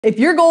If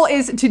your goal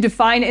is to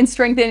define and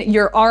strengthen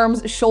your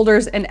arms,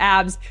 shoulders, and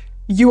abs,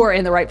 you are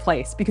in the right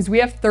place because we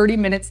have 30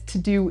 minutes to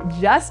do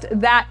just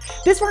that.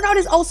 This workout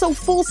is also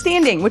full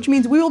standing, which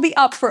means we will be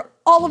up for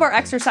all of our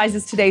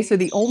exercises today. So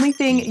the only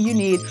thing you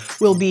need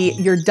will be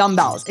your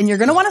dumbbells. And you're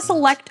gonna wanna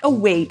select a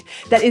weight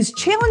that is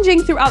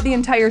challenging throughout the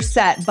entire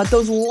set, but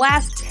those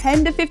last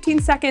 10 to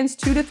 15 seconds,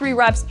 2 to 3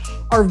 reps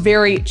are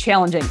very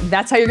challenging.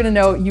 That's how you're gonna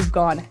know you've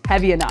gone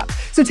heavy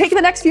enough. So take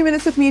the next few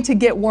minutes with me to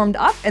get warmed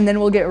up, and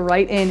then we'll get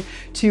right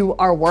into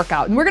our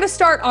workout. And we're gonna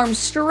start arms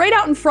straight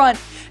out in front,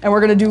 and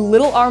we're gonna do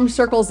little arm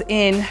circles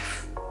in.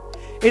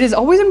 It is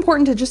always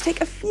important to just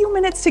take a few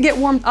minutes to get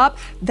warmed up.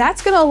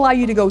 That's gonna allow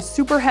you to go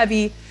super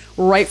heavy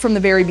right from the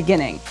very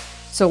beginning.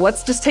 So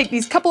let's just take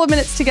these couple of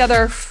minutes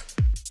together,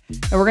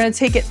 and we're gonna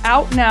take it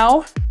out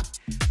now,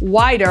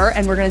 wider,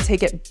 and we're gonna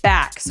take it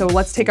back. So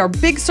let's take our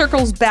big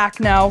circles back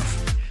now.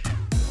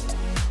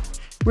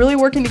 Really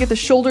working to get the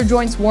shoulder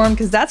joints warm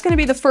because that's gonna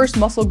be the first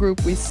muscle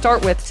group we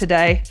start with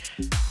today.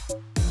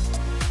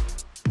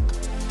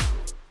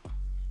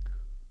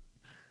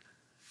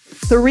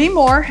 Three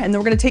more, and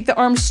then we're gonna take the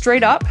arms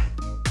straight up.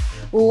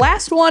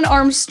 Last one,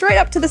 arms straight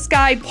up to the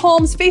sky,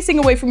 palms facing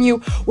away from you.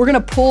 We're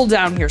gonna pull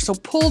down here. So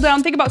pull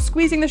down, think about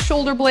squeezing the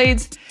shoulder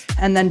blades,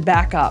 and then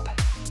back up.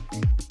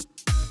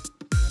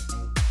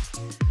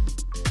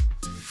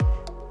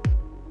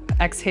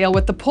 Exhale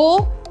with the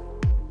pull.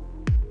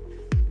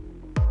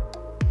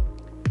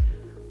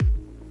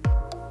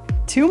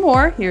 2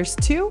 more, here's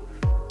 2.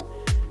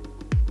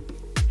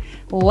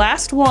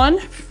 Last one.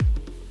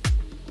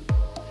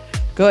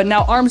 Good,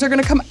 now arms are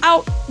gonna come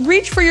out,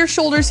 reach for your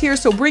shoulders here,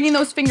 so bringing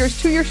those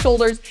fingers to your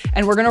shoulders,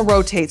 and we're gonna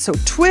rotate. So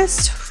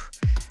twist,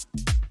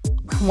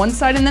 one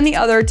side and then the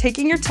other,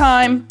 taking your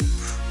time.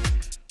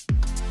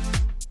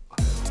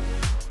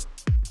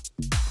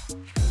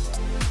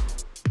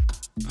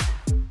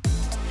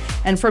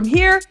 And from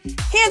here,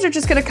 hands are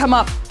just gonna come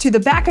up to the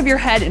back of your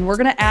head, and we're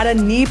gonna add a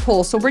knee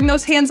pull. So bring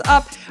those hands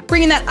up,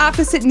 bringing that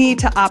opposite knee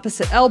to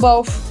opposite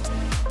elbow.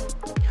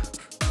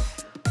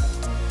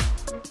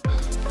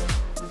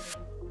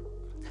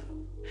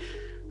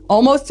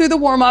 Almost through the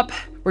warm up.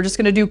 We're just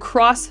gonna do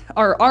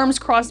our arms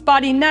cross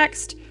body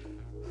next.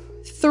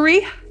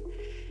 3,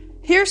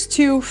 here's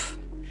 2,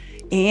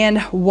 and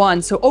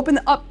 1. So open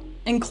up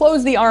and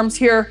close the arms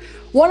here.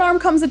 One arm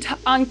comes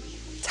on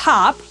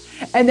top,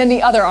 and then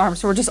the other arm.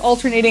 So we're just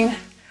alternating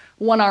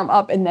one arm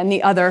up and then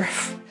the other.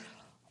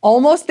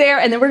 Almost there,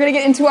 and then we're gonna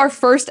get into our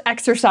first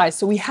exercise.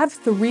 So we have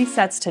 3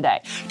 sets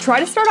today.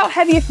 Try to start out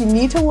heavy. If you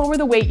need to lower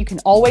the weight, you can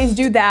always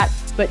do that,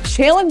 but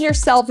challenge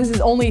yourself. This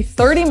is only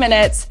 30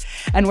 minutes,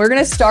 and we're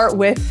gonna start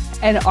with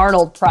an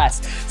Arnold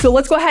press. So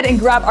let's go ahead and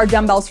grab our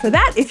dumbbells for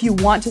that. If you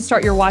want to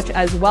start your watch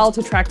as well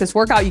to track this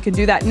workout, you can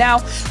do that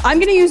now. I'm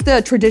gonna use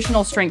the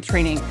traditional strength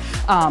training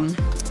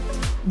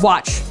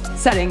watch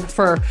setting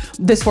for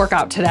this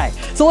workout today.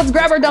 So let's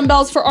grab our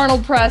dumbbells for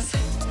Arnold press,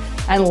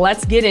 and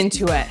let's get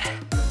into it.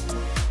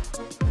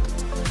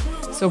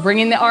 So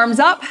bringing the arms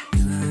up,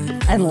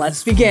 and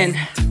let's begin.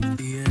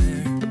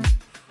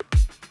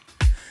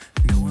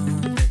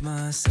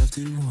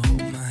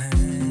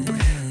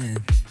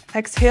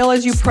 Exhale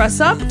as you press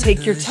up,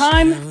 take your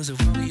time.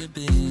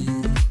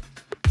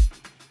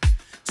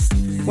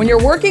 When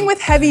you're working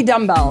with heavy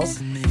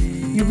dumbbells,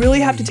 you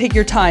really have to take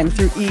your time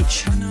through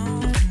each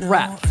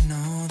rep.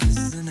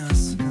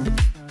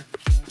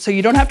 So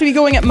you don't have to be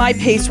going at my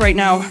pace right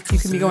now. You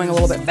can be going a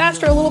little bit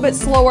faster, a little bit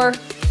slower,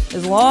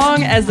 as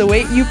long as the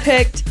weight you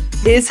picked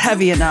is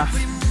heavy enough.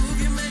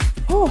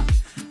 Oh,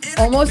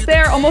 almost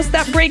there, almost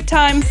that break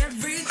time.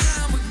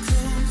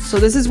 So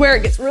this is where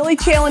it gets really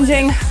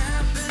challenging.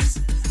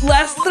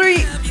 Last 3,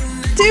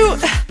 2,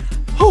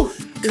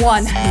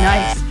 1,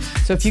 nice.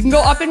 So if you can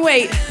go up in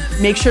weight,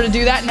 make sure to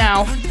do that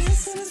now.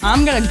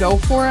 I'm gonna go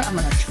for it, I'm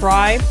gonna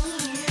try.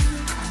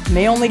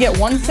 May only get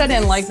 1 set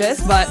in like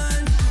this, but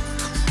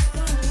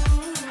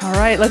all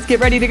right, let's get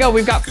ready to go.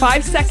 We've got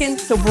 5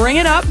 seconds, so bring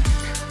it up.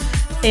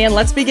 And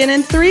let's begin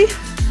in 3,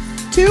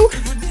 2,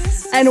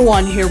 and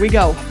 1. Here we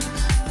go.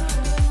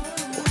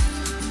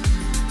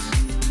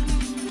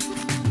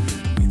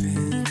 We've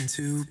been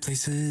to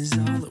places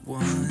all at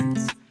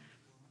once.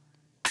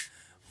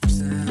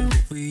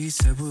 We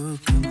said we'll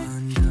come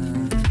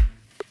undone.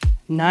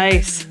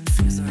 Nice.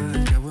 Feels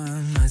like our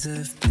minds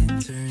have been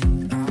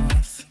turned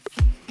off.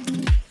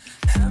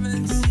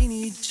 Haven't seen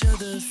each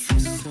other for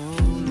so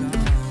long.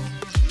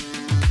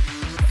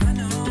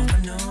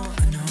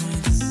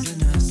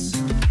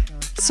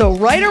 So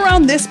right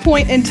around this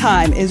point in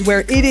time is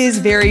where it is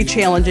very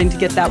challenging to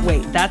get that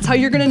weight. That's how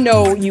you're gonna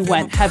know you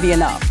went heavy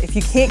enough. If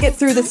you can't get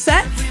through the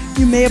set,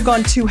 you may have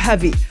gone too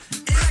heavy.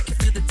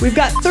 We've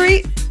got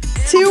 3,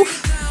 2,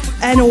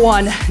 and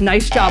 1.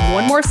 Nice job.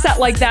 One more set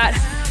like that.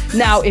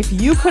 Now, if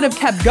you could have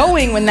kept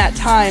going when that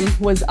time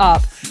was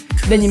up,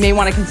 then you may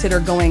wanna consider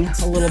going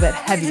a little bit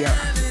heavier.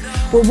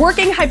 We're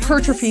working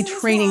hypertrophy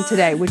training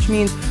today, which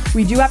means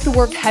we do have to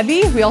work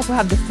heavy. We also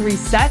have the 3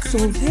 sets, so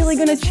we're really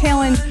gonna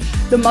challenge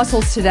the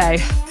muscles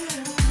today.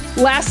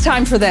 Last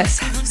time for this.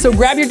 So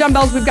grab your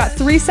dumbbells. We've got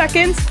 3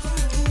 seconds.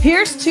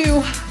 Here's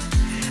 2,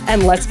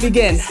 and let's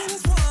begin.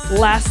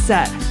 Last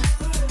set.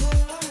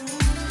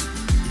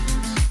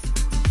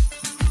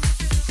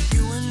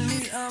 You and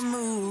me are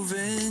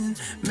moving,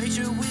 make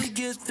sure we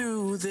get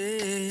through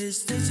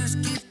this. Let's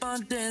just keep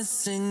on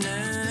dancing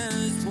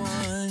as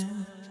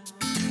one.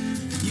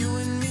 You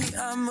and me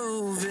are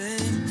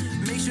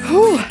moving, make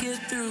sure we get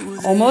through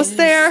this. Almost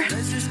there,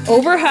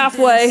 over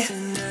halfway.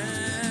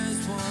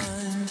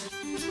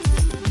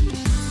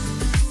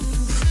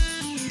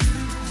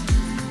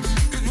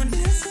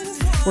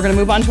 We're gonna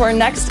move on to our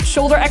next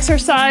shoulder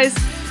exercise.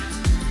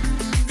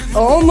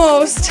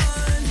 Almost.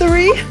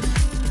 3,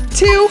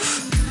 2,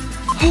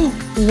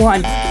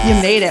 1. You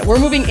made it. We're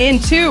moving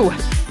into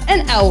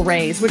an L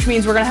raise, which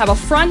means we're gonna have a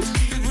front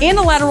and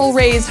a lateral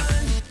raise,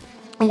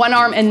 one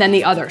arm and then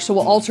the other. So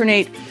we'll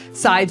alternate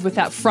sides with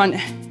that front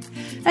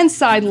and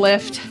side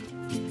lift.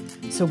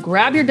 So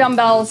grab your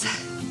dumbbells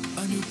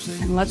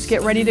and let's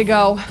get ready to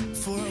go.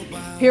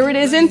 Here it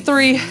is in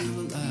 3,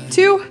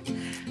 2,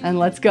 and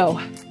let's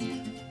go.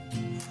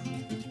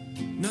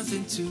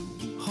 Nothing to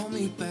hold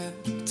me back,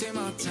 take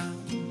my time,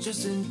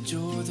 just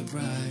enjoy the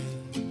ride.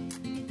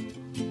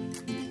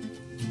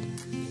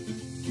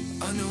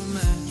 I know,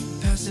 man,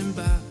 passing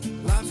by,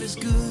 life is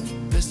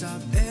good, best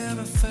I've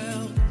ever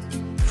felt.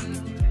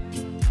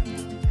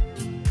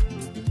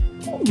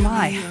 Oh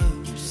my.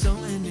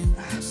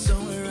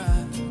 Somewhere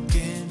I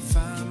can't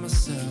find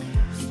myself.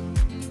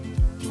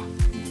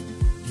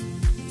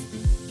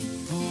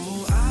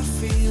 Oh, I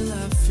feel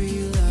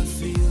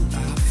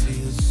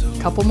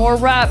so. Couple more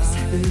reps.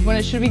 This is when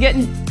it should be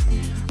getting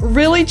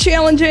really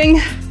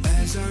challenging.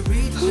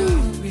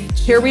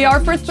 Here we are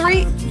for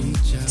 3,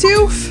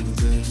 2,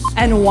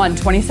 and 1.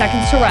 20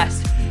 seconds to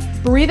rest.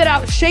 Breathe it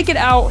out, shake it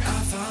out.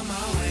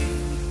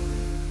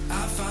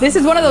 This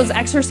is one of those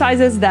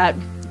exercises that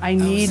I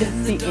need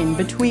the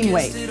in-between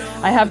weight.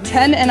 I have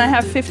 10 and I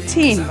have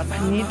 15, but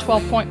I need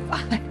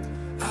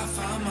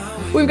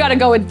 12.5. We've got to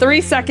go in 3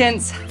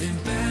 seconds.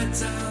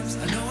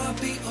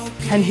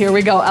 And here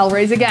we go, L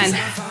raise again.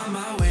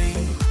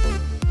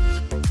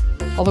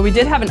 Although we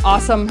did have an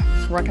awesome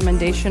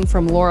recommendation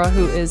from Laura,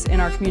 who is in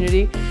our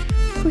community,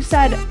 who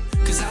said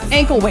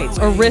ankle weights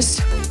or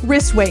wrist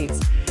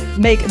weights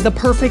make the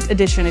perfect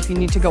addition if you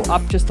need to go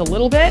up just a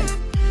little bit,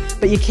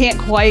 but you can't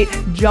quite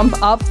jump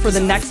up for the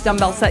next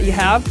dumbbell set you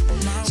have.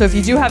 So if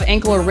you do have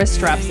ankle or wrist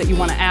straps that you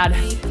want to add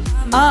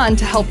on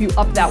to help you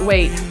up that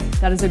weight,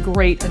 that is a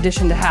great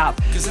addition to have.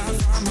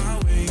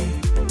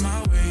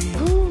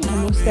 Ooh,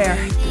 almost there.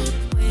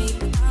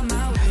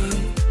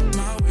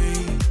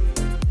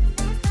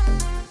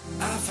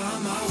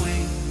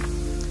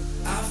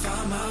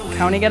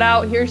 Counting it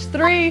out, here's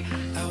 3,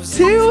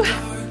 2,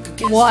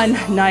 1.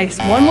 Nice,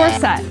 one more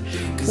set.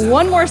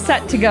 One more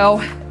set to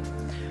go.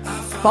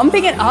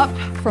 Bumping it up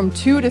from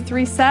 2 to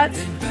 3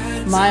 sets,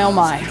 my oh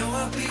my.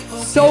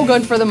 So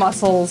good for the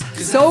muscles,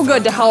 so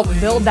good to help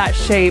build that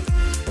shape.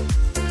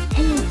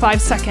 5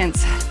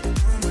 seconds.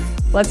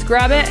 Let's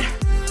grab it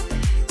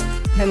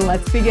and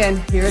let's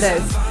begin. Here it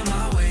is.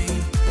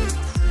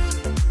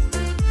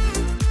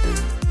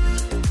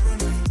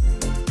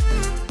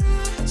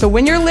 So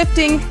when you're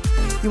lifting,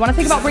 you want to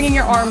think about bringing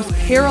your arms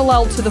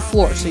parallel to the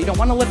floor. So you don't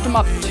want to lift them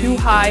up too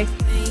high,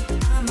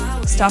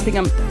 stopping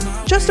them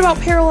just about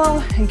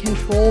parallel and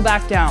control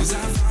back down.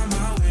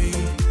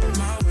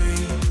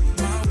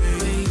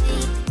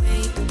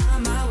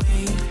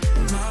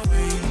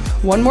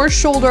 One more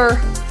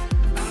shoulder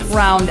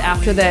round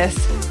after this.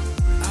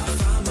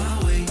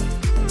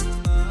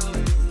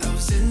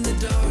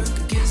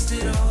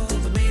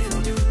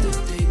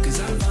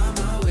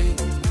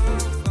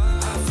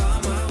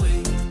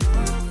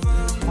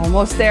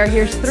 Almost there.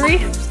 Here's 3,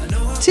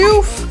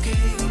 2,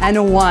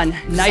 and 1.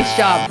 Nice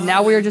job.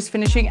 Now we are just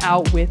finishing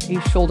out with a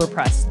shoulder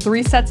press.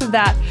 3 sets of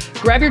that.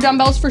 Grab your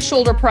dumbbells for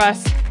shoulder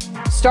press.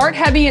 Start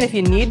heavy, and if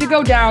you need to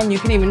go down, you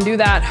can even do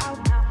that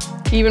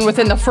even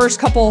within the first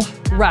couple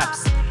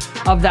reps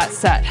of that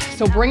set.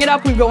 So bring it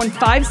up. We go in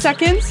 5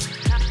 seconds.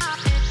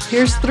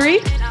 Here's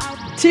 3,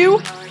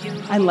 2,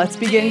 and let's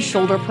begin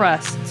shoulder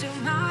press.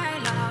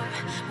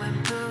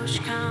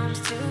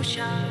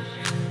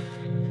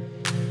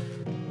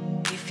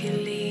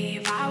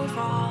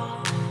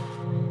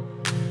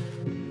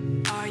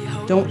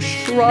 Don't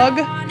shrug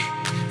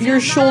your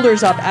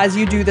shoulders up as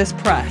you do this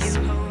press.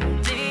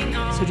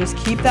 So just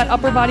keep that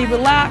upper body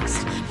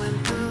relaxed,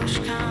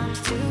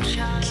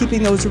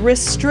 keeping those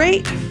wrists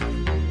straight.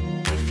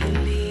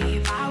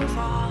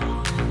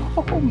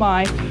 Oh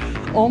my,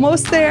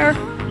 almost there.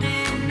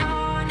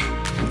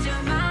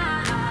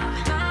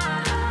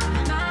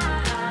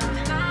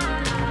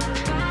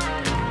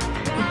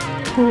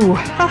 Ooh,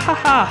 ha ha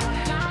ha.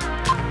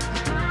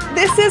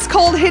 This is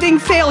called hitting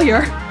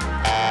failure.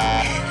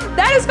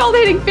 That is called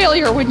hitting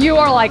failure when you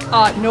are like,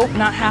 nope,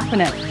 not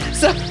happening.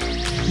 So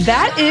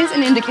that is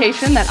an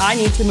indication that I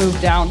need to move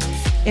down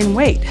in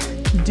weight.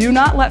 Do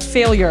not let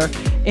failure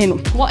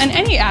in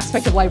any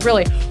aspect of life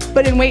really,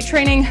 but in weight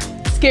training,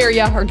 scare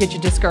you or get you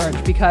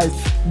discouraged, because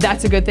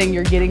that's a good thing.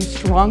 You're getting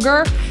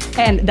stronger,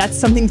 and that's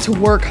something to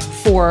work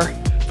for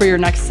your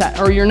next set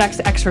or your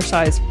next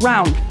exercise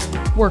round.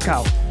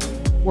 Workout.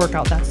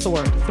 Workout, that's the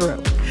word,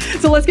 through.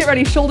 So let's get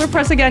ready. Shoulder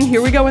press again.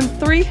 Here we go in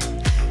 3,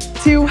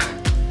 2,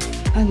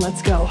 and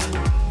let's go.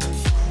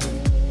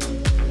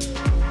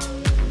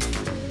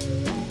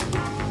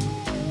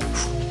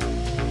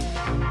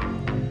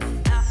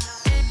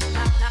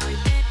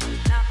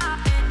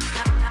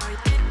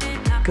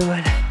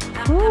 Good.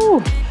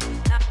 Woo.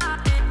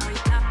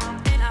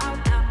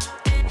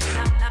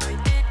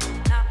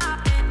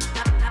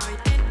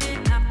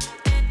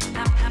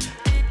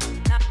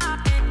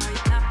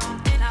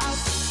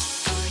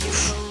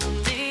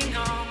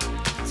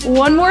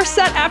 One more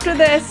set after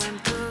this.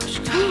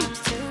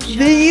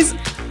 These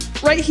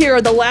right here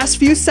are the last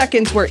few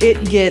seconds where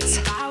it gets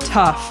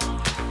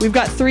tough. We've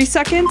got 3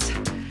 seconds,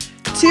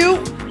 2,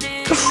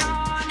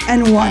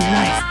 and 1.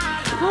 Nice.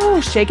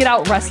 Oh, shake it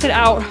out, rest it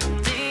out.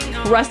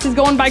 Rest is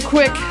going by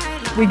quick.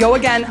 We go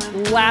again,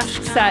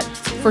 last set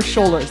for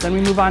shoulders. Then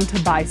we move on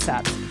to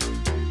biceps.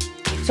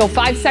 So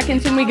 5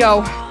 seconds and we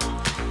go.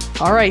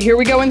 All right, here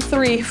we go in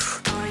 3,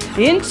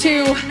 in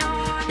 2,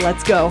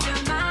 let's go.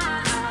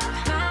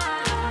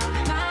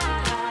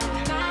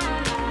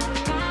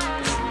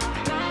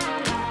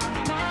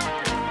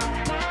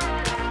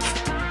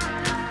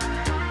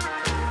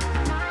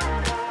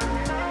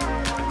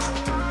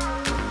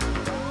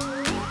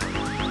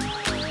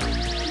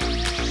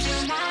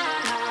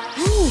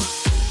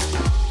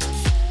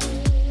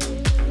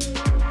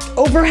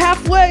 Over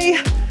halfway.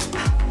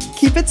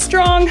 Keep it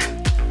strong.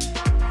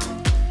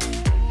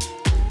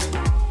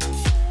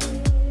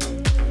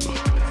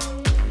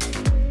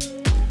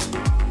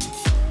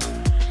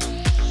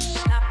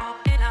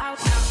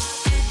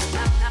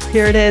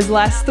 Here it is,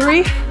 last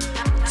 3,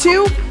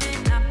 2,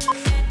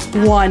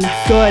 1.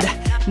 Good.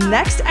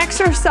 Next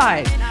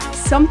exercise,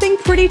 something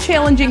pretty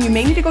challenging. You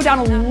may need to go down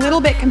a little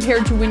bit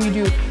compared to when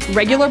you do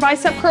regular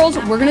bicep curls.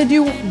 We're gonna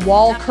do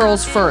wall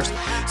curls first.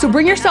 So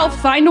bring yourself,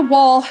 find a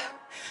wall.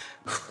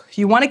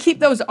 You wanna keep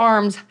those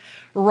arms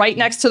right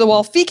next to the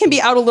wall. Feet can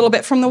be out a little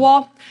bit from the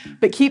wall,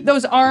 but keep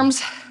those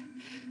arms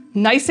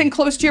nice and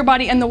close to your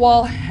body and the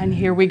wall. And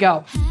here we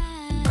go,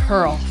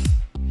 curl.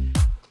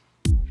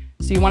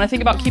 So you wanna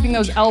think about keeping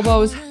those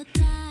elbows.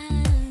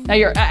 Now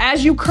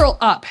as you curl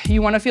up,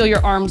 you wanna feel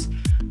your arms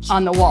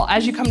on the wall.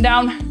 As you come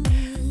down,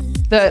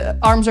 the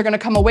arms are gonna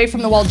come away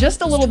from the wall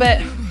just a little bit,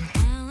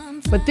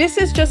 but this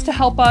is just to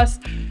help us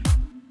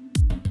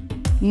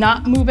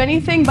not move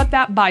anything but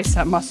that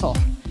bicep muscle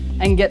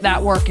and get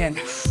that working.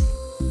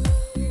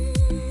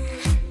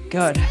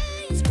 Good.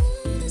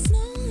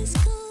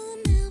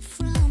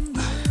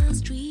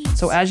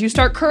 So as you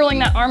start curling,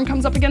 that arm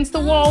comes up against the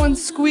wall and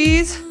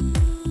squeeze.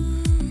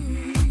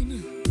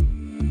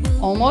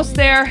 Almost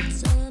there.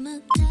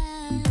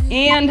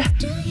 And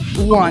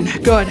 1,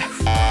 good.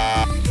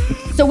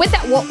 So with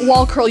that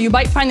wall curl, you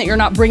might find that you're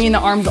not bringing the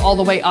arms all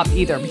the way up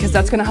either, because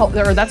that's gonna help,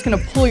 or that's gonna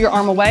pull your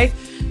arm away.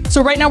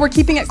 So right now we're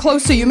keeping it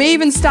close, so you may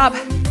even stop,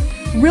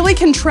 really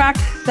contract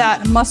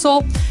that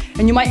muscle,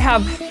 and you might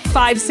have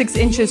 5, 6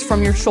 inches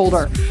from your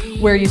shoulder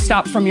where you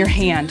stop from your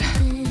hand.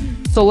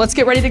 So let's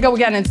get ready to go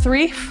again in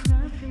 3,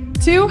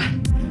 2,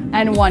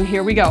 and 1.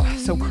 Here we go.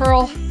 So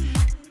curl,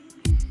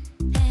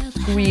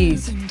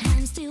 squeeze.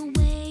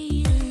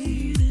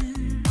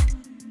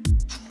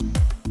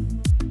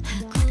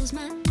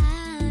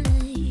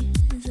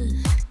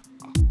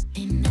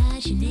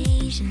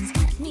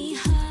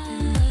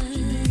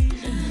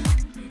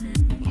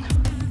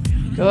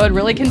 Good,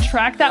 really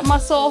contract that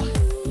muscle.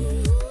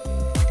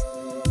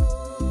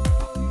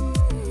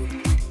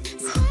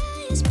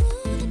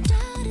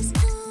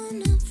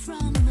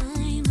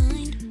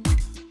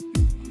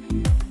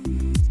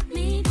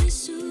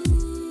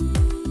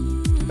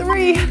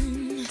 Three,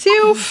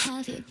 2,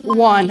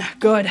 1,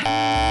 good.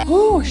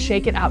 Ooh,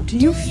 shake it out. Do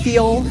you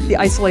feel the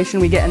isolation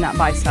we get in that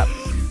bicep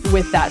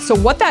with that? So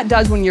what that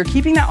does when you're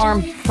keeping that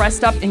arm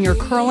pressed up and you're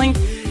curling,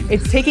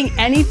 it's taking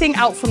anything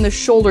out from the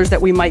shoulders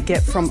that we might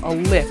get from a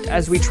lift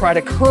as we try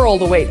to curl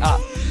the weight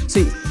up. So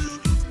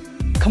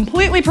it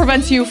completely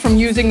prevents you from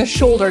using the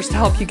shoulders to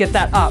help you get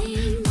that up.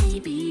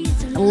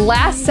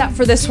 Last set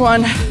for this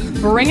one,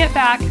 bring it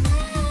back.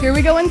 Here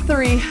we go in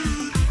 3,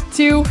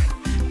 2,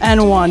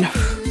 and 1.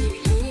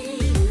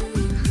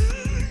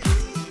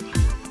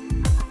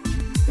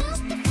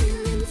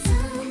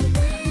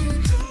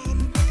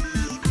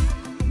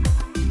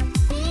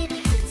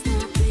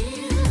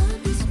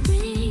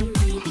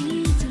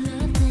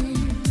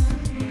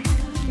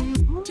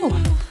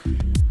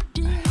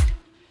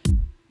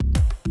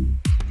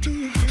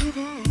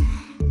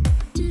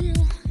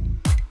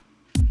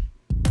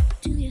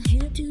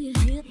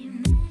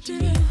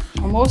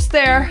 Almost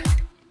there.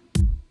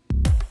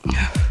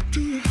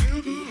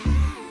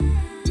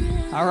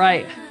 All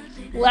right,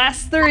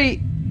 last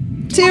 3,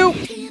 2,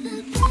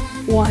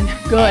 1,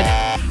 good.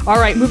 All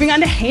right, moving on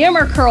to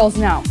hammer curls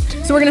now.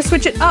 So we're gonna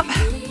switch it up,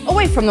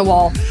 away from the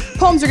wall.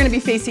 Palms are gonna be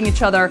facing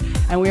each other,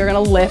 and we are gonna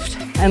lift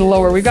and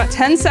lower. We've got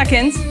 10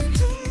 seconds.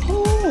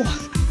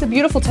 Oh, it's a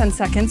beautiful 10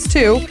 seconds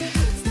too.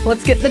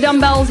 Let's get the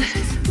dumbbells,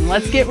 and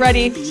let's get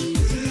ready.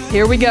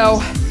 Here we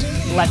go,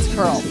 let's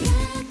curl.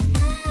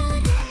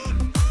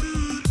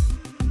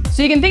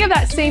 So you can think of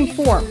that same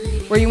form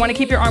where you want to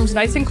keep your arms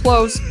nice and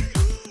close.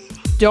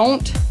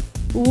 Don't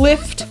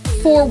lift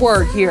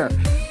forward here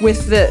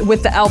with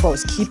the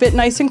elbows. Keep it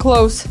nice and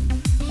close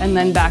and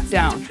then back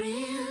down.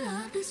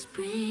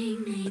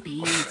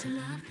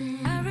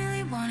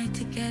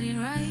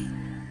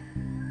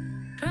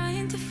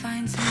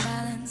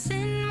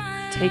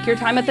 Take your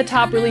time at the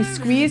top, really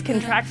squeeze,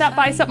 contract that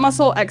bicep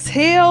muscle,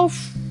 exhale,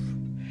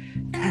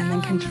 and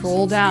then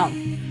control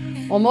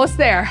down. Almost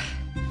there.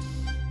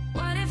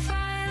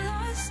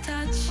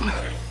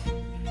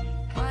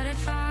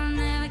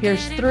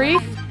 Here's 3,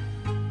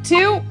 2,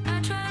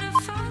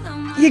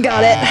 you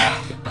got it.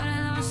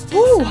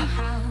 Woo.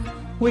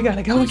 We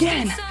gotta go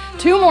again.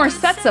 2 more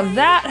sets of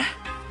that.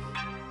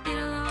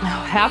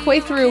 Now, halfway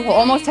through, well,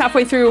 almost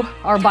halfway through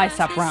our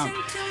bicep round.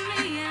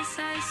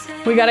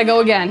 We gotta go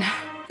again.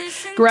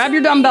 Grab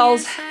your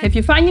dumbbells. If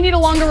you find you need a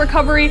longer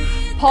recovery,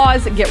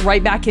 pause, get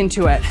right back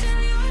into it.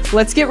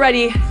 Let's get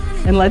ready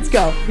and let's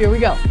go. Here we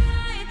go.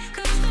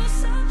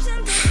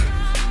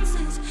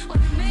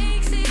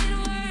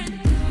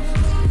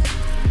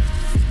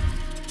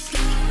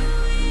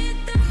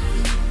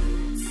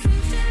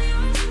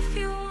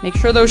 Make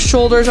sure those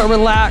shoulders are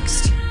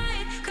relaxed.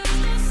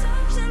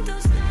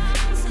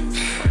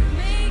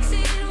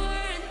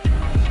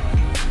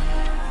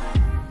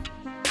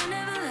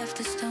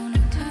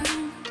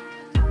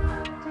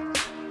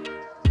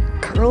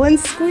 Curl and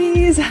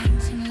squeeze.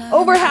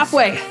 Over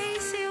halfway.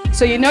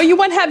 So you know you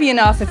went heavy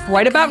enough if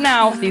right about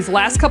now, these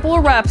last couple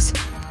of reps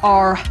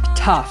are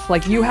tough.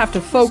 Like you have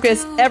to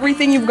focus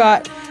everything you've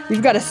got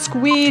to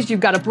squeeze, you've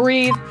got to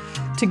breathe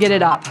to get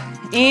it up.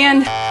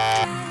 And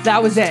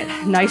that was it.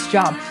 Nice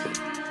job.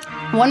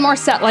 One more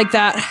set like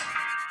that.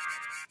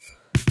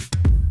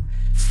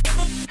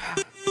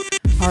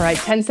 All right,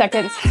 10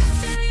 seconds.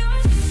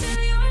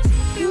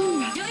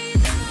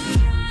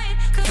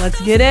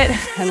 Let's get it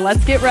and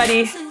let's get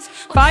ready.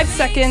 5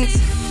 seconds.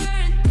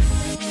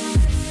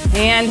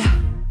 And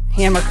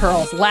hammer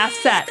curls. Last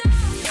set.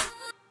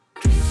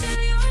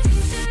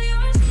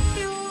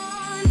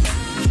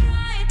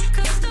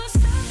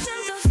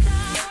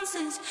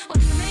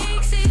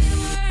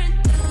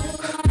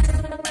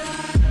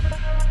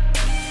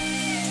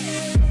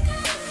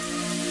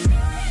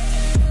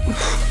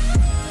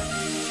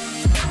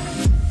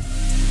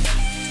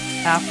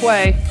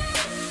 Halfway.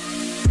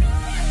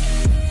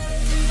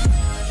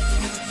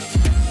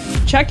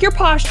 Check your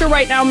posture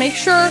right now. Make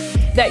sure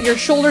that your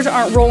shoulders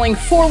aren't rolling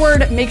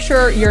forward. Make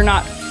sure you're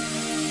not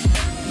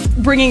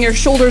bringing your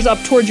shoulders up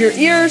towards your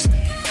ears.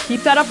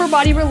 Keep that upper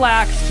body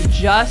relaxed.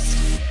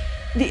 Just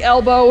the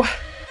elbow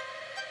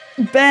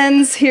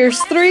bends.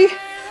 Here's 3,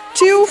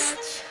 2,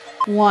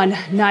 1.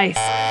 Nice.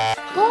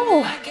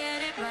 Oh.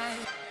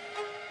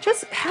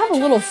 Just have a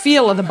little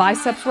feel of the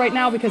biceps right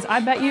now because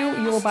I bet you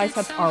your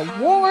biceps are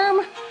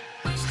warm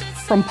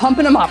from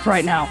pumping them up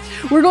right now.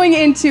 We're going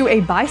into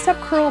a bicep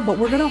curl, but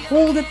we're gonna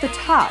hold at the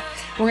top.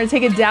 We're gonna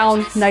take it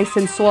down nice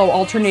and slow,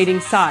 alternating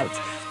sides.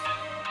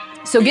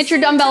 So get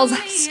your dumbbells,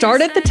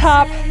 start at the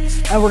top,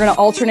 and we're gonna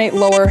alternate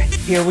lower.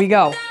 Here we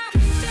go.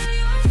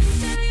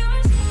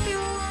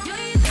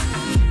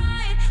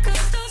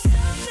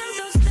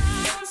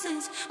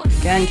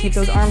 Again, keep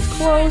those arms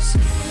close.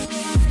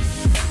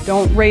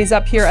 Don't raise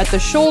up here at the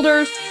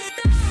shoulders.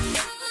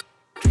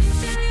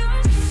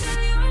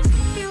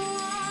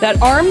 That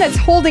arm that's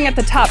holding at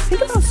the top,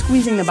 think about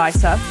squeezing the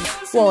bicep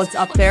while it's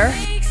up there.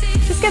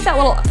 Just get that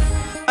little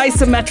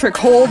isometric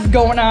hold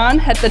going on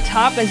at the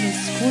top as you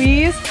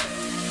squeeze.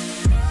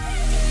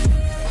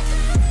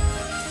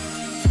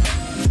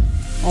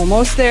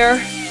 Almost there.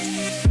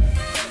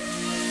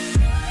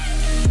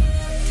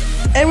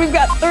 And we've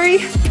got 3,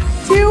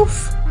 2,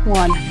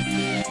 1.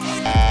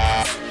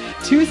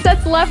 2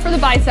 sets left for the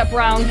bicep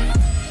round.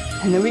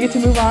 And then we get to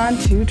move on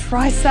to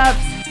triceps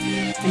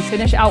and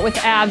finish out with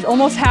abs.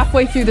 Almost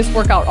halfway through this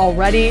workout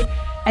already.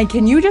 And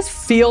can you just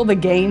feel the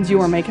gains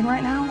you are making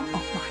right now?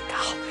 Oh my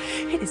God,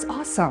 it is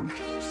awesome.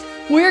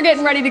 We're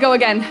getting ready to go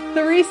again.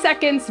 3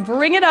 seconds,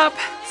 bring it up.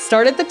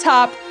 Start at the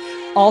top,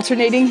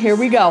 alternating, here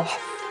we go.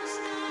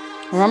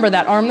 Remember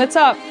that arm that's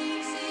up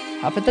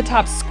at the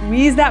top,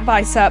 squeeze that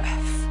bicep.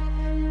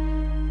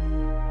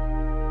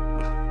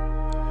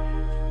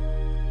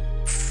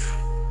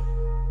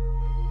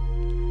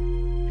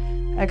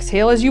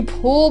 Exhale as you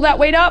pull that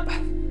weight up.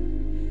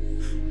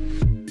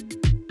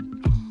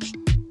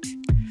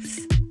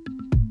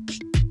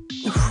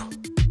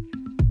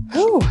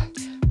 Whew.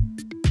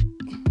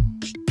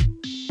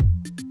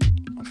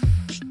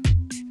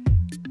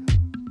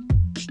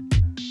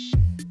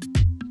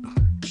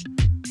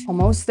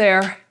 Almost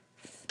there.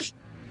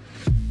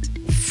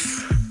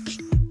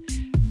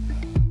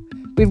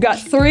 We've got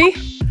 3,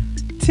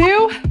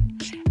 2,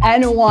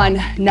 and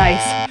 1.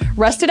 Nice.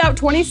 Rest it out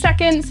 20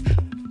 seconds.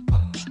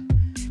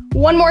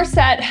 1 more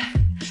set,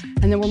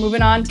 and then we're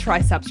moving on,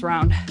 triceps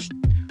round.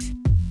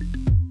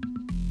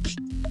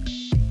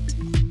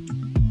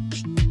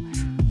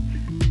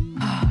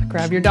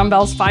 Grab your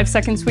dumbbells, 5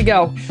 seconds we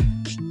go.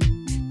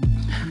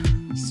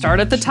 Start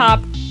at the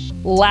top,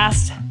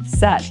 last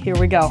set, here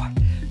we go.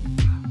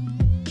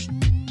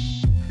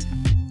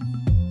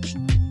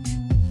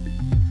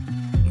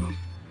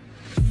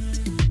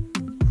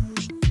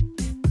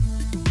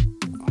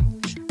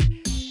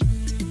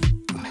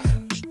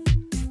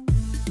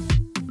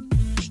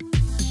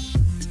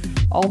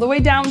 All the way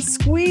down,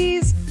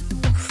 squeeze.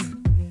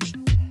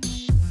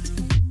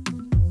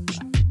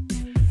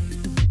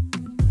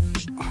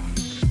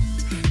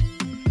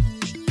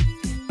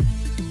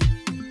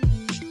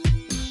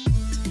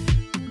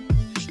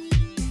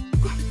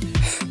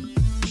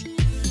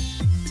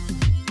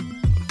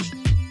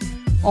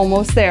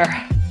 Almost there.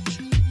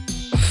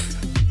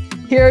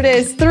 Here it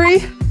is,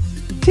 3,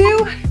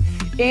 2,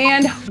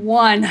 and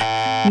 1.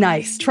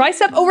 Nice.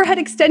 Tricep overhead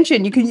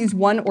extension. You can use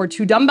 1 or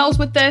 2 dumbbells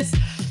with this.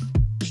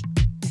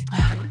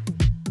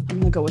 I'm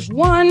gonna go with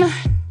 1.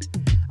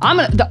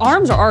 The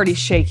arms are already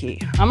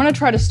shaky. I'm gonna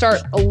try to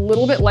start a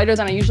little bit lighter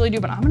than I usually do,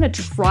 but I'm gonna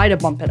try to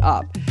bump it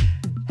up.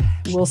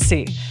 We'll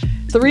see.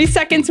 3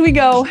 seconds we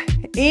go,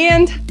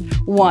 and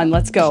 1,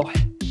 let's go.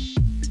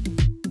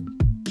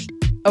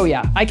 Oh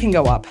yeah, I can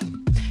go up.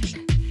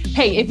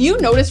 Hey, if you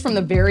notice from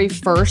the very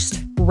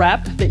first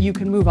rep that you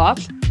can move up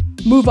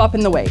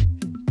in the weight.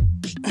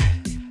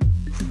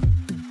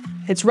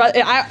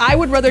 I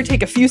would rather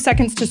take a few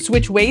seconds to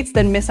switch weights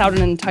than miss out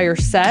an entire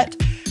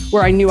set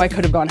where I knew I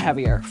could have gone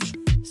heavier.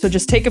 So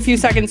just take a few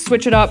seconds,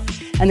 switch it up,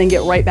 and then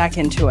get right back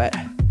into it.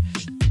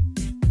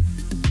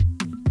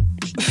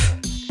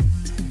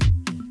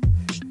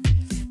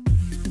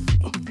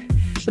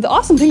 But the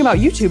awesome thing about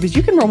YouTube is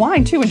you can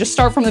rewind too and just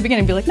start from the beginning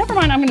and be like, never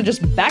mind, I'm gonna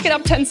just back it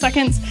up 10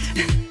 seconds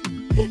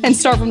and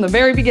start from the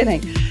very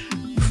beginning.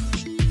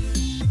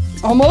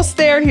 Almost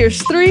there,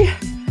 here's 3,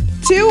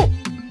 2,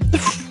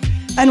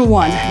 and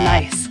 1,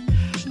 nice.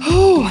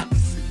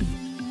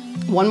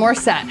 One more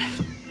set.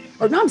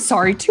 Or no, I'm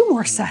sorry, 2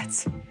 more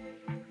sets.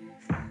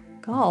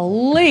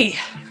 Golly.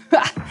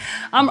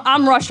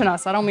 I'm rushing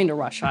us, I don't mean to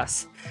rush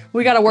us.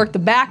 We gotta work the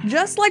back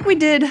just like we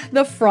did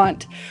the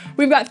front.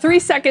 We've got 3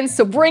 seconds,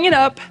 so bring it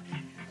up.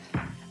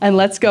 And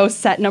let's go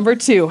set number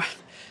 2.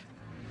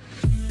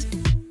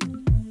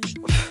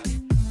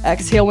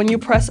 Exhale when you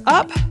press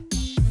up.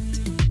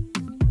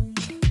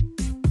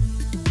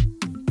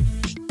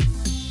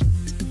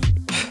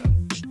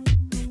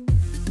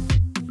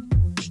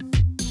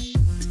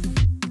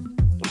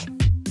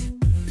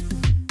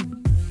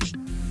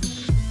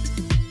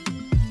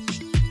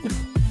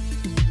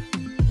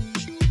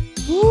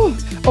 Woo.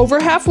 Over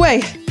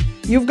halfway.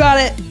 You've got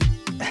it.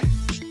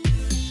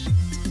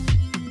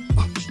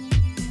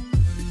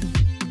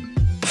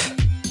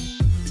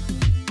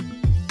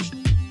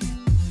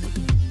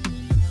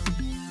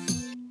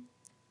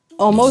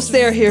 Almost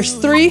there. Here's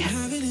 3,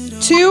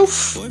 2,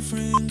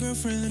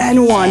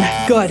 and 1.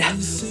 Good.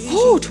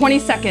 Ooh, 20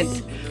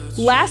 seconds.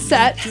 Last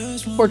set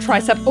for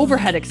tricep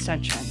overhead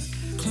extension.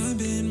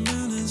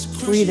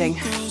 Breathing.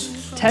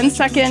 10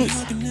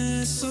 seconds.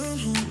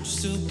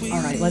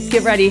 All right, let's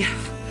get ready.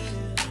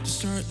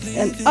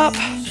 And up.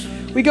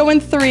 We go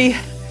in 3.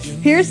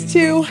 Here's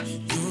 2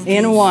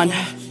 and 1.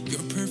 You're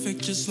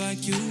perfect just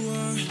like you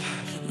are.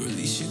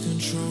 Release your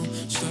control.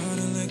 Start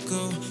to let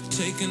go.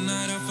 Take a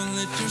night off and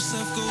let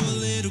yourself go a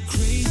little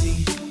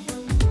crazy.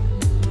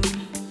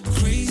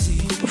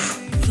 Crazy.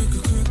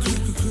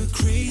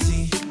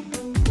 Crazy.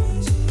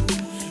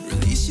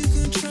 Release your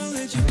control.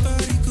 Let your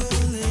body go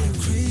a little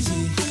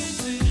crazy.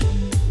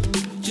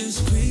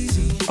 Just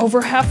crazy.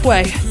 Over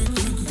halfway.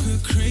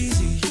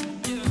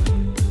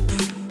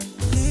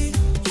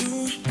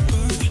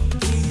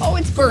 Oh,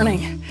 it's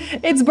burning.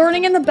 It's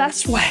burning in the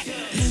best way.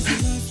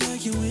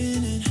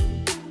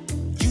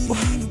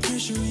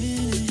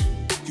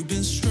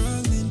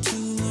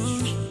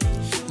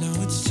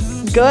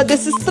 Good,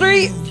 this is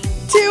 3,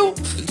 2,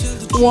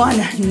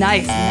 1.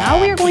 Nice.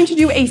 Now we are going to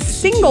do a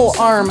single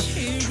arm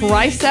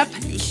tricep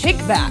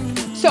kickback.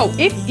 So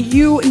if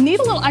you need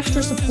a little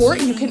extra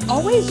support, you can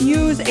always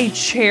use a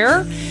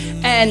chair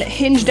and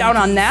hinge down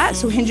on that.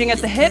 So hinging at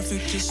the hip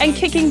and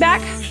kicking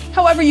back.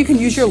 However, you can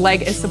use your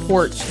leg as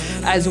support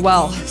as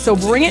well. So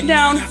bring it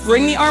down,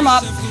 bring the arm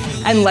up,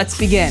 and let's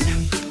begin.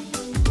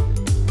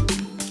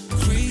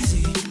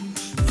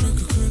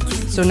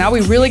 So now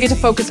we really get to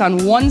focus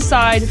on one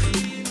side,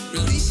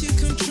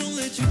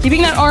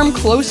 keeping that arm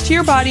close to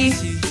your body.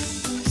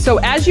 So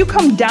as you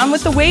come down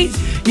with the weight,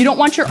 you don't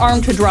want your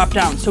arm to drop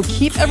down. So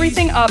keep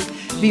everything up.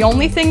 The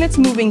only thing that's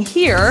moving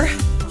here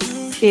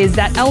is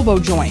that elbow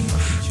joint.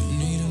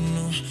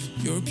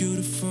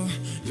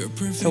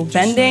 So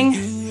bending,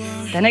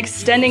 then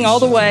extending all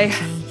the way.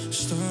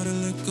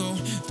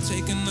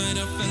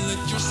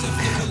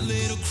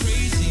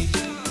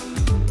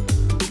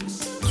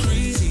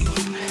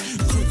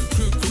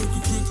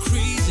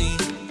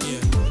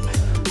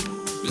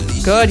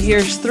 Good,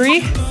 here's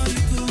 3,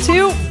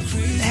 2,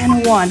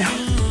 and 1.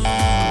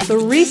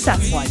 3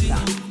 sets like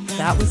that.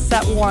 That was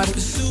set 1.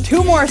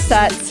 2 more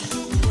sets,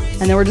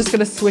 and then we're just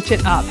gonna switch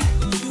it up.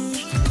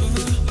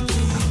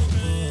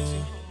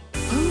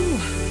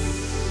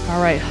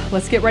 All right,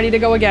 let's get ready to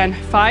go again.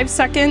 5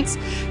 seconds,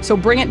 so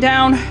bring it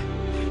down,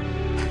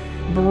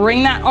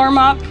 bring that arm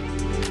up,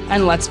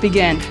 and let's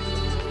begin.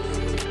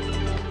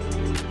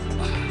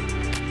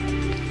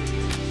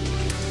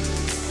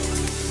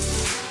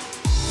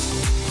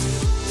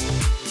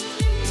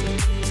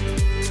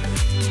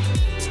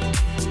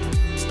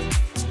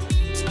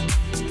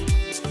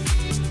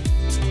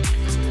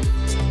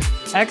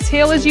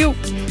 Exhale as you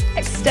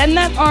extend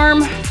that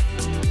arm.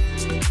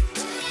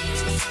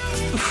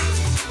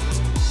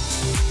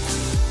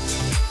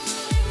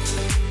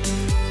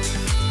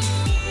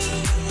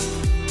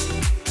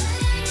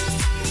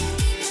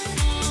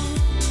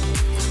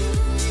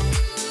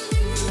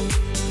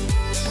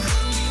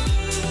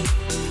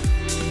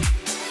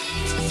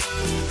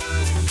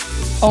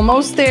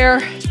 Almost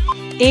there,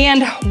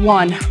 and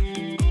one.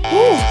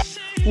 Ooh,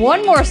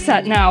 one more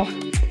set now.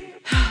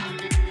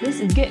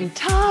 This is getting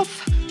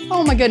tough.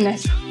 Oh my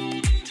goodness.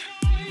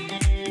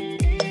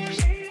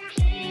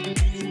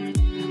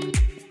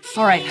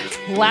 All right,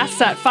 last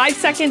set, 5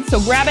 seconds, so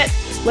grab it.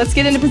 Let's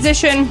get into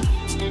position.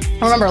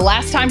 Remember,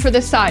 last time for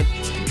this side,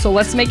 so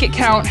let's make it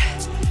count.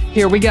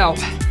 Here we go.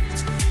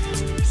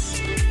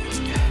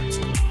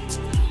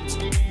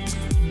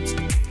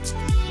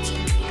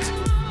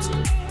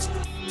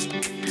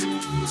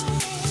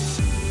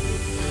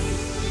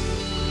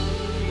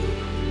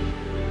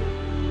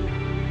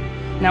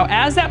 Now,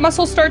 as that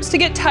muscle starts to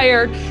get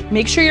tired,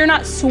 make sure you're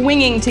not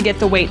swinging to get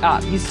the weight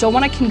up. You still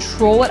want to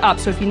control it up.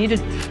 So if you need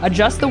to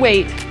adjust the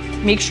weight,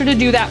 make sure to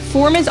do that.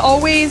 Form is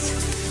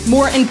always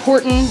more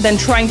important than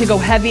trying to go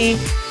heavy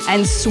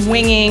and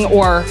swinging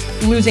or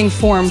losing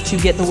form to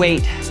get the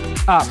weight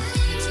up.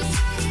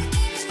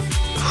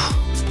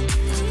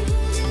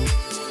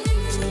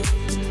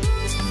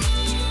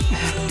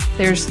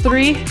 There's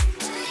 3,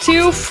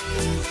 2,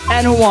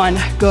 and 1.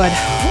 Good.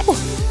 Ooh.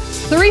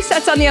 3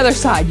 sets on the other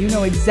side. You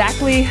know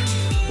exactly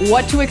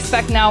what to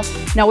expect now.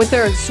 Now with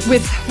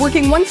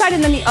working one side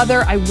and then the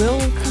other, I will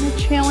kind of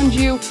challenge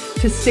you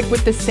to stick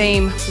with the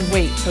same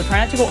weight. So try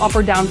not to go up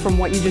or down from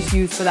what you just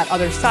used for that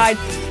other side,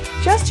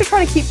 just to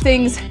try to keep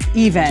things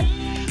even.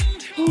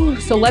 Ooh,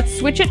 so let's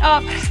switch it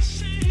up,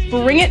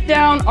 bring it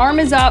down, arm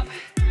is up,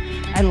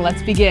 and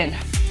let's begin.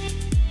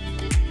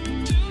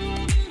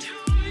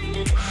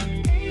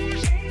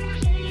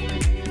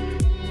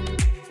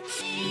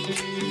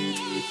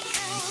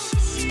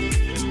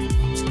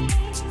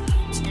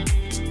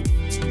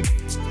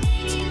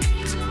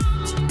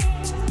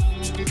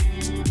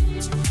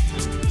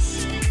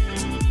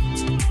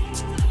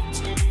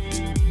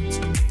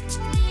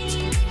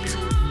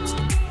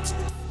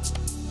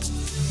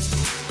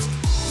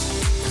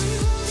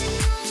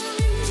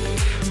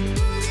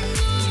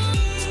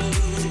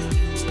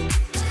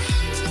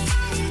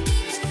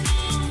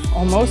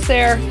 Almost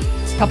there.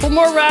 Couple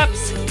more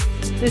reps.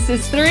 This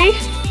is 3,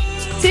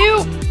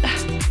 2,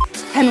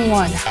 and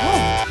 1.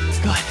 Oh,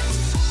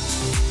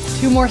 good.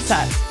 2 more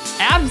sets.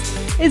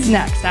 Abs is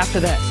next after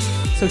this.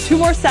 So 2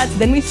 more sets,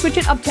 then we switch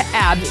it up to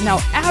abs. Now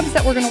abs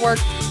that we're gonna work,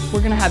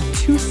 we're gonna have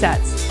 2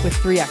 sets with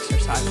 3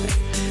 exercises.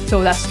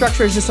 So that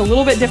structure is just a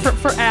little bit different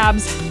for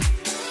abs.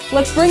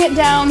 Let's bring it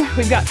down.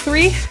 We've got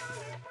 3,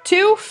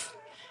 2,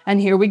 and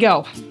here we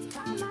go.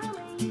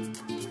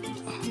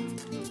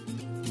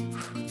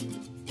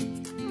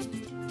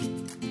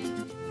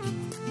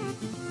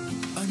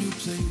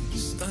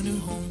 A new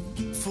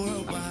home for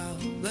a while,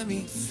 let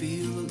me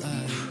feel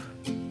alive.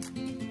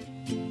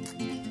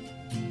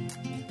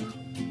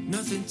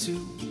 Nothing to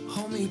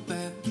hold me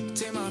back,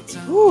 take my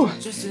time. Ooh.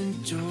 Just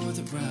enjoy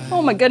the ride.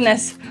 Oh my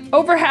goodness,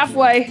 over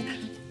halfway.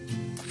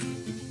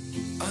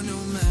 I know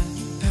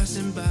man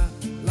passing by,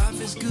 life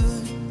is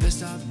good,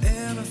 best I've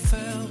ever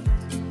felt.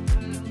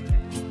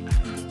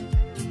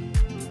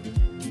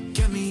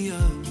 Get me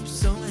up,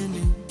 somewhere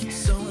new,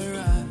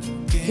 somewhere I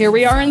can. Here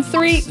we are in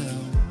 3,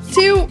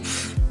 2,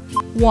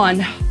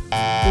 1.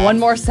 One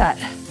more set.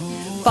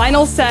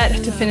 Final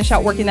set to finish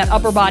out working that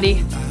upper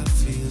body.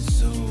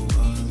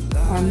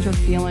 Arms are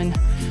feeling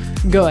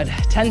good.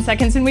 10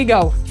 seconds and we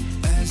go.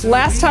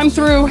 Last time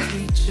through.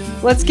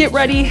 Let's get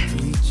ready.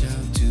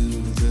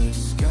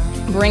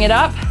 Bring it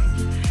up.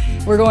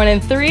 We're going in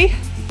 3.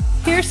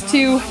 Here's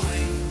 2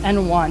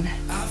 and 1.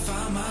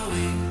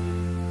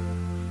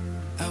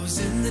 I was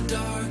in the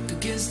dark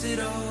against it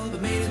all,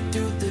 but made it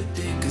through the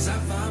day, 'cause I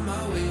found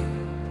my way.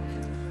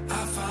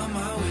 I found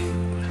my way.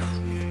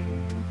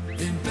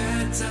 In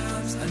bad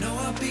times, I know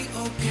I'll be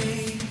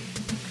okay,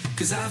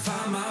 'cause I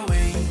found my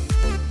way.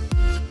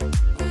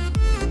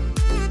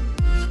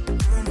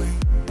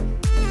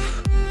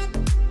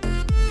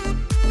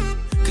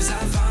 'Cause I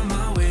found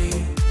my way.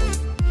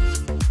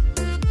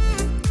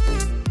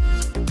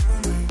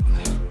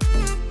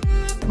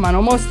 Come on,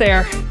 almost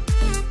there.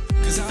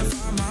 'Cause I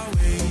found my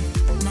way,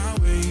 my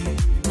way,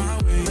 my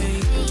way,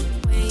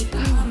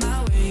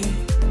 my way,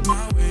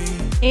 my way.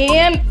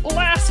 And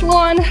last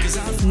one.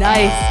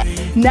 Nice.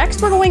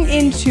 Next, we're going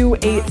into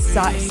a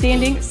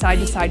standing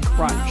side-to-side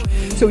crunch.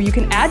 So you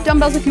can add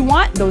dumbbells if you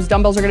want. Those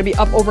dumbbells are gonna be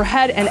up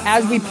overhead, and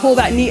as we pull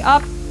that knee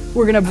up,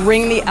 we're gonna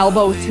bring the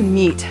elbow to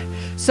meet.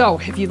 So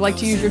if you'd like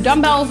to use your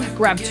dumbbells,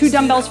 grab 2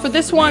 dumbbells for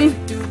this one.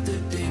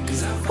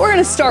 We're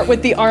gonna start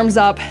with the arms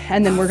up,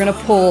 and then we're gonna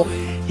pull.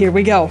 Here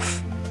we go.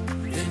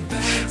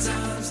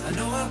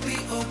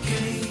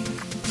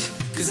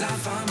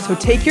 So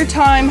take your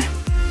time.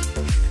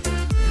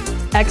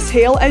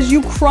 Exhale as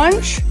you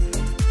crunch.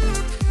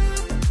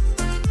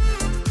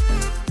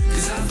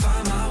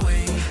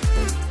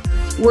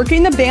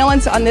 working the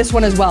balance on this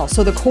one as well.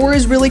 So the core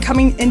is really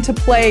coming into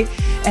play,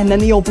 and then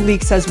the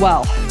obliques as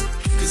well.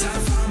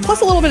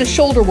 Plus a little bit of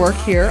shoulder work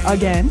here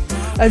again,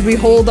 as we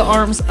hold the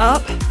arms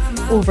up,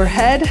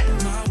 overhead.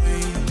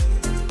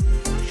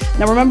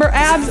 Now remember,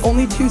 abs,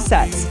 only 2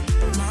 sets.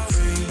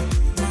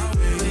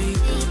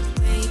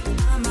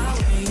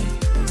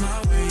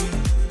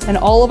 And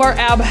all of our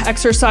ab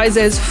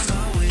exercises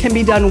can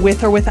be done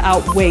with or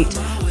without weight.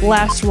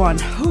 Last one.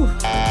 2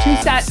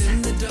 sets.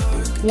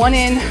 1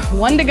 in,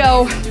 1 to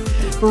go.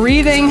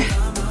 Breathing.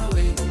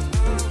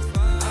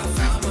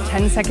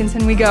 10 seconds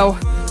and we go.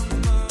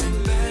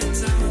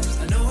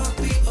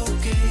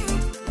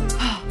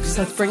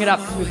 So let's bring it up.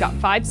 We've got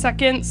 5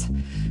 seconds.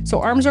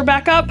 So arms are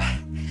back up.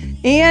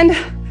 And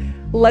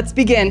let's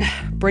begin.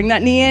 Bring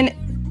that knee in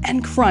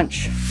and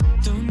crunch.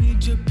 Don't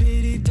need your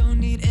pity, don't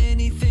need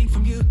anything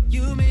from you.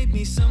 You made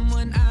me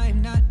someone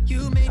I'm not.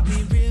 You made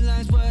me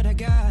realize what I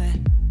got.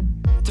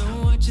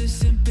 Don't want your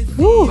sympathy.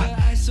 Woo. Your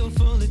eyes so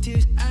full of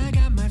tears. I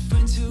got my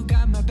friends who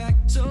got my back,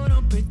 so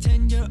don't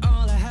pretend you're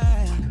all I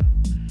have.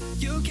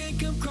 You can't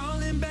come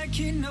crawling back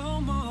here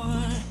no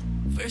more.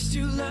 First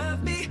you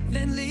love me,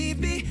 then leave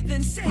me,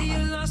 then say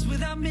you're lost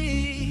without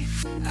me.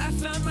 I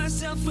found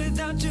myself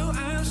without you,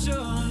 I'm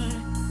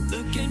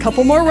sure.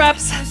 Couple more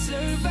reps.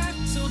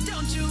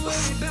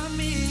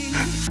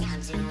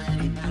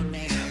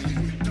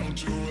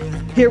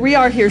 Here we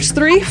are. Here's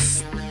 3,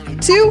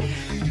 2,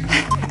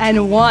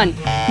 and 1.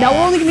 Now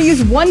we're only going to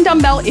use 1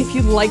 dumbbell if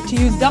you'd like to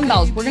use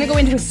dumbbells. We're going to go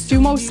into a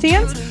sumo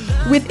stance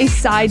with a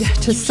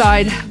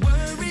side-to-side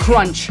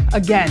crunch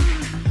again.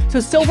 So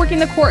still working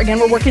the core. Again,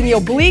 we're working the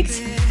obliques.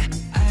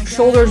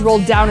 Shoulders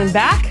rolled down and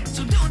back.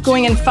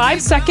 Going in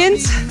 5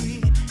 seconds.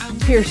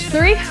 Here's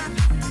 3,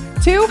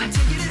 2,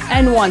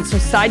 and 1. So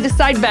side to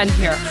side bend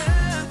here.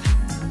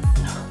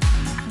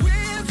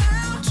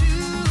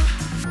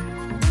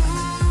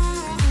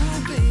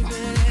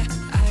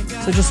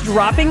 So just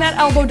dropping that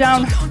elbow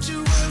down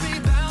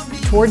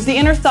towards the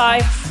inner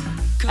thigh.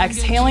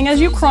 Exhaling as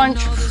you crunch.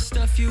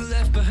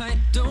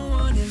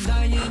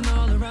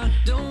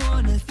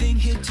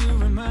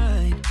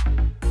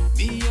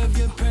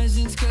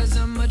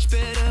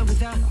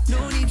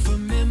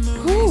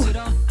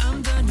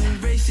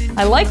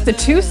 I like the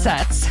 2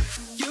 sets.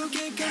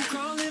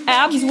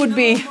 Abs would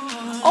be,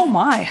 oh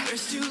my.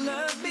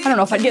 I don't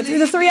know if I'd get through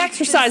the 3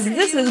 exercises.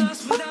 This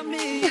is,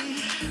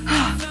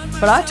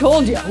 but I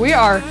told you, we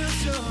are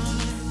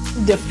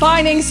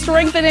defining,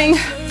 strengthening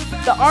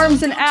the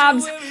arms and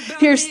abs.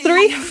 Here's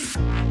 3,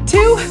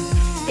 2,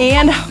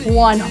 and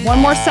 1. One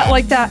more set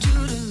like that.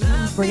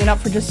 Bring it up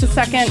for just a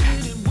second.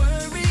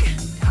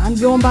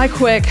 Time's going by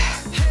quick.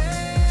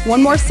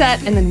 1 more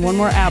set and then 1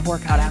 more ab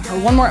workout after, or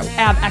 1 more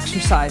ab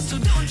exercise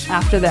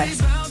after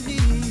this.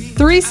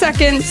 3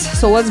 seconds,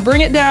 so let's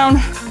bring it down.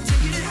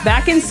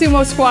 Back in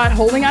sumo squat,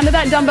 holding onto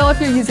that dumbbell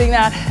if you're using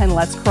that, and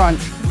let's crunch.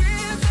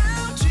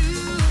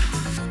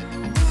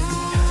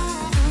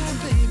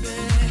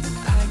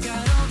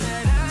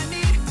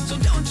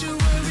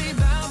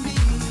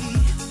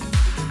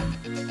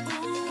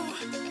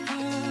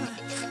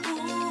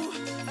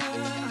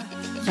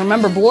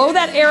 Remember, blow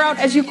that air out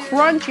as you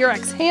crunch, you're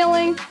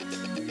exhaling.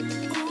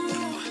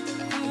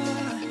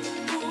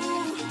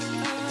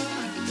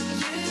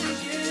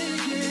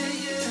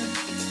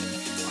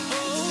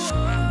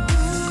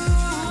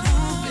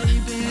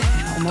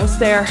 Almost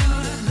there.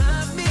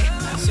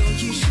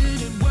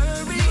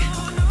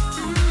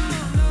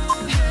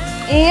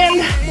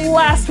 And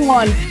last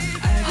one.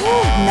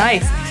 Oh,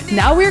 nice.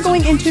 Now we're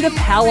going into the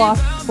Palloff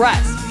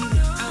press.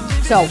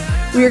 So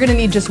we are gonna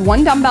need just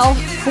 1 dumbbell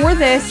for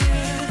this.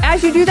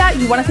 As you do that,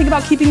 you wanna think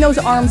about keeping those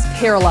arms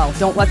parallel.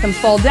 Don't let them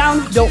fall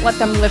down, don't let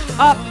them lift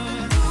up.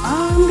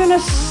 I'm gonna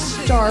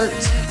start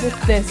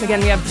with this. Again,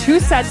 we have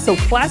 2 sets, so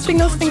clasping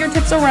those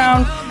fingertips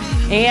around,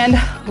 and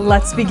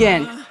let's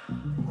begin.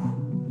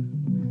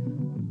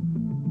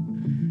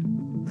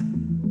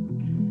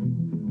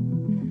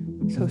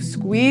 So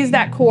squeeze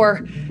that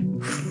core.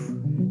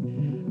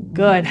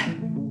 Good.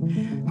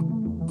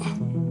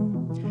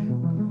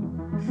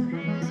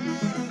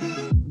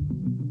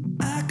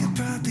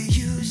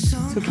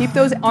 So keep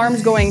those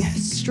arms going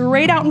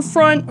straight out in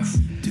front.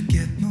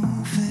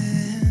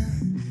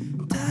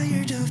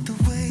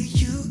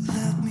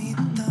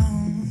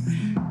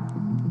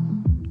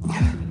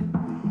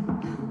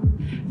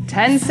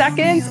 10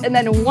 seconds, and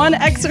then 1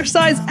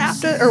 exercise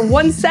after, or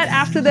 1 set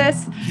after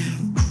this.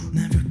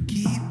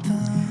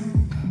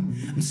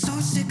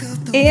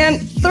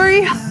 And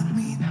 3,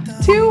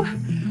 2,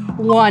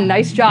 1.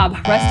 Nice job.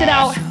 Rest it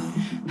out.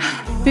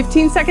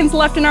 15 seconds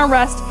left in our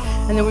rest,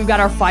 and then we've got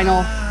our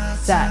final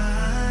set.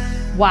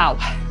 Wow.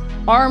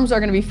 Arms are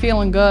going to be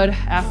feeling good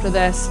after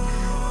this.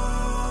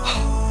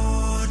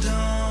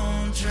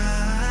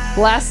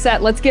 Last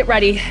set. Let's get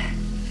ready.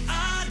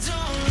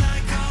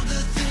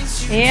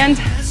 And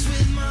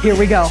here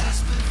we go.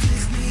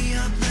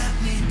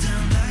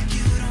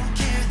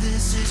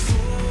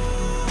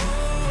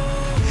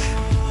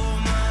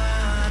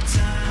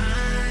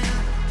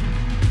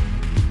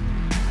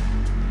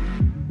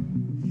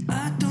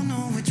 I don't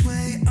know which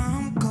way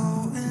I'm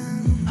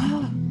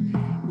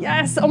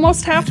Yes,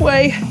 almost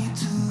halfway.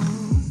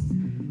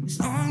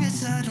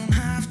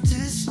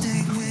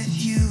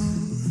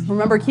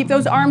 Remember, keep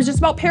those arms just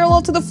about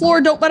parallel to the floor.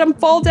 Don't let them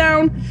fall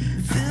down.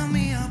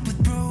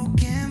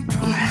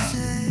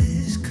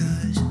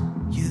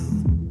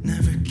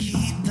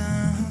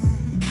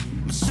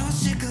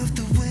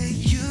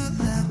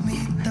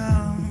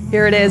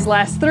 Here it is,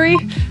 last 3,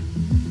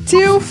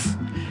 2,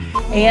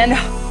 and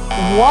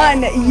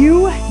 1.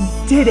 You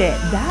did it.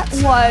 That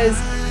was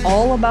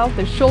all about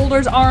the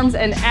shoulders, arms,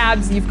 and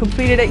abs. You've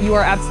completed it. You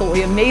are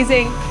absolutely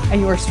amazing,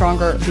 and you are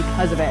stronger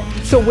because of it.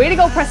 So way to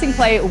go pressing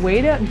play.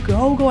 Way to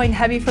go going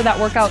heavy for that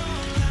workout.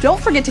 Don't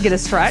forget to get a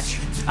stretch.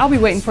 I'll be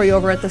waiting for you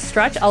over at the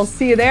stretch. I'll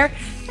see you there,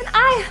 and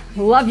I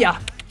love ya.